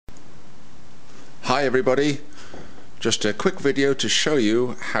Hi everybody, just a quick video to show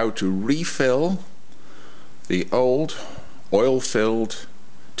you how to refill the old oil-filled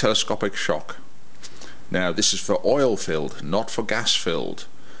telescopic shock. Now this is for oil-filled, not for gas-filled.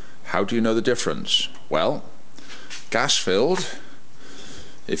 How do you know the difference? Well, gas-filled,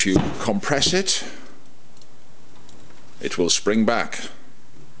 if you compress it, it will spring back.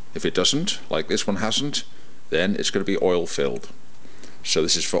 If it doesn't, like this one hasn't, then it's going to be oil-filled. So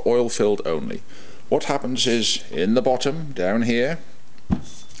this is for oil-filled only. What happens is, in the bottom, down here,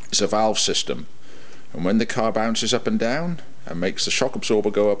 is a valve system. And when the car bounces up and down, and makes the shock absorber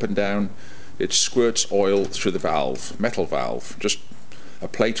go up and down, it squirts oil through the valve, metal valve, just a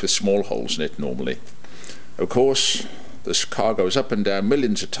plate with small holes in it normally. Of course, this car goes up and down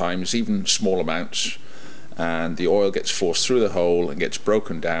millions of times, even small amounts, and the oil gets forced through the hole and gets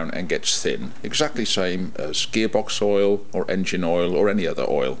broken down and gets thin. Exactly same as gearbox oil or engine oil or any other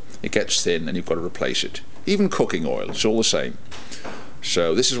oil. It gets thin and you've got to replace it. Even cooking oil, it's all the same.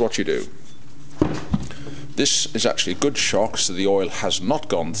 So this is what you do. This is actually a good shock, so the oil has not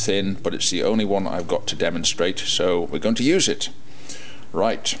gone thin, but it's the only one I've got to demonstrate, so we're going to use it.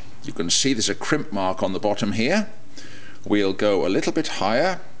 Right, you can see there's a crimp mark on the bottom here. We'll go a little bit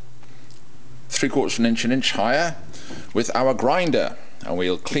higher, 3/4 of an inch higher with our grinder, and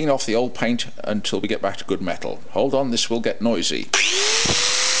we'll clean off the old paint until we get back to good metal. Hold on, this will get noisy.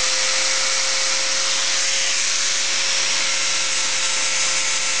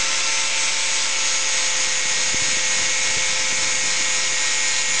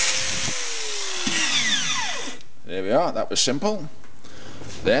 There we are, that was simple.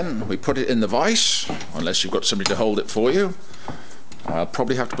 Then we put it in the vise, unless you've got somebody to hold it for you. I'll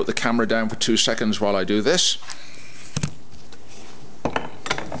probably have to put the camera down for 2 seconds while I do this.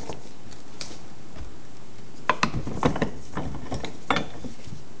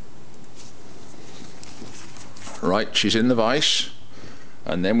 Right, she's in the vise,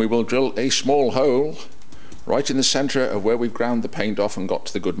 and then we will drill a small hole right in the centre of where we've ground the paint off and got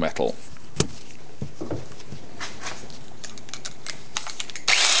to the good metal.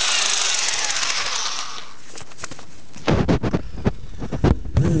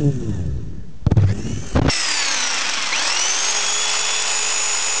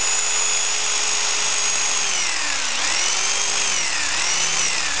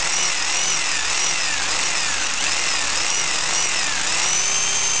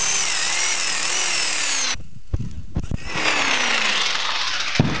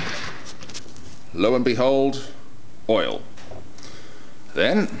 Lo and behold, oil.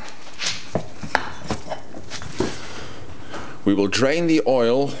 Then we will drain the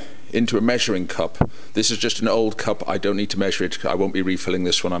oil into a measuring cup. This is just an old cup, I don't need to measure it, I won't be refilling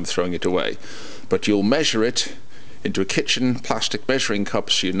this one, I'm throwing it away. But you'll measure it into a kitchen plastic measuring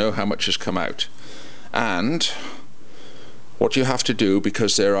cup so you know how much has come out. And what you have to do,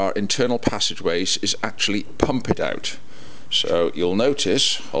 because there are internal passageways, is actually pump it out. So you'll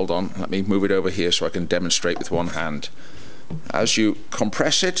notice, hold on, let me move it over here so I can demonstrate with one hand. As you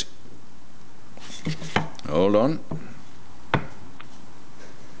compress it, hold on,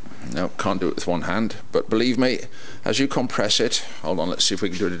 no, can't do it with one hand, but believe me, as you compress it, hold on, let's see if we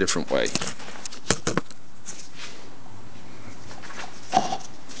can do it a different way.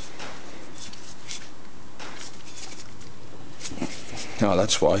 Oh,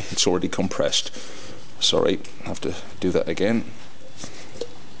 that's why, it's already compressed. Sorry, I have to do that again.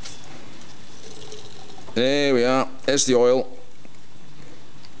 There we are, there's the oil.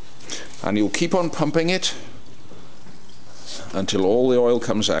 And you'll keep on pumping it until all the oil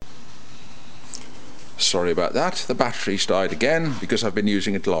comes out. Sorry about that, the battery's died again because I've been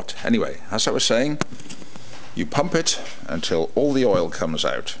using it a lot. Anyway, as I was saying, you pump it until all the oil comes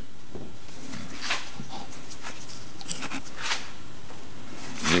out.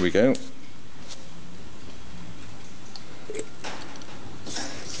 Here we go.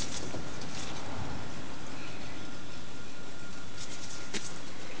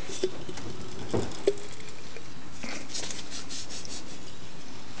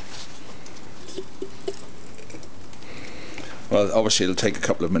 Well, obviously it'll take a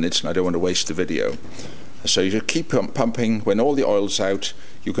couple of minutes and I don't want to waste the video. So you just keep pumping. When all the oil's out,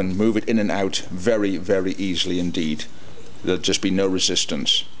 you can move it in and out very, very easily indeed. There'll just be no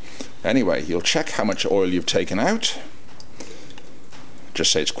resistance. Anyway, you'll check how much oil you've taken out.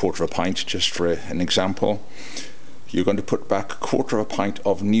 Just say it's 1/4 of a pint, just for an example. You're going to put back 1/4 of a pint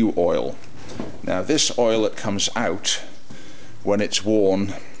of new oil. Now this oil that comes out when it's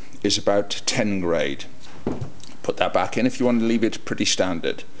worn is about 10 grade. Put that back in if you want to leave it pretty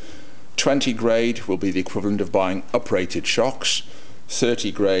standard. 20 grade will be the equivalent of buying uprated shocks.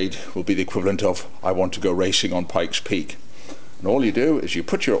 30 grade will be the equivalent of I want to go racing on Pikes Peak. And all you do is you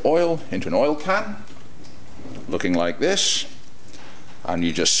put your oil into an oil can, looking like this, and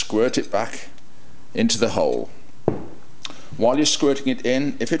you just squirt it back into the hole. While you're squirting it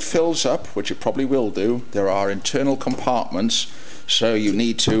in, if it fills up, which it probably will do, there are internal compartments, so you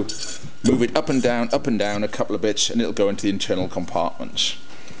need to move it up and down a couple of bits, and it'll go into the internal compartments.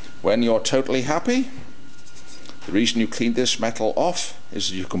 When you're totally happy, the reason you clean this metal off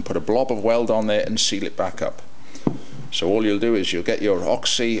is you can put a blob of weld on there and seal it back up. So all you'll do is you'll get your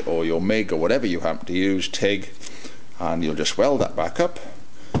Oxy or your MIG or whatever you happen to use, TIG, and you'll just weld that back up,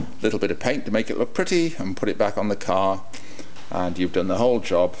 a little bit of paint to make it look pretty, and put it back on the car, and you've done the whole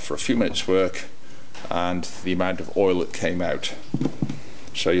job for a few minutes work and the amount of oil that came out.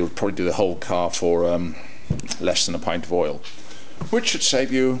 So you'll probably do the whole car for less than a pint of oil, which should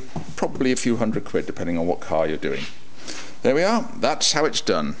save you probably a few £100 depending on what car you're doing. There we are, that's how it's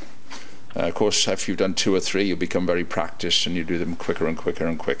done. Of course, if you've done 2 or 3, you'll become very practiced and you do them quicker and quicker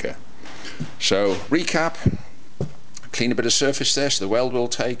and quicker. So recap: clean a bit of surface there so the weld will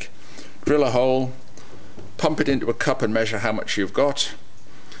take, drill a hole, pump it into a cup and measure how much you've got,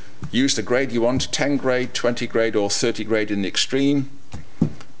 use the grade you want, 10 grade, 20 grade or 30 grade in the extreme,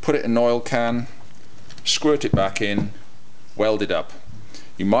 put it in an oil can, squirt it back in, weld it up.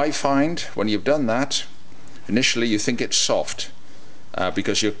 You might find when you've done that, initially you think it's soft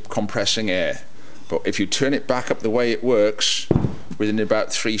because you're compressing air, but if you turn it back up the way it works, within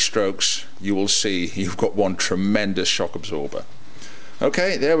about 3 strokes you will see you've got one tremendous shock absorber.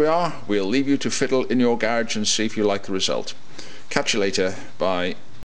 Okay, there we are. We'll leave you to fiddle in your garage and see if you like the result. Catch you later. Bye.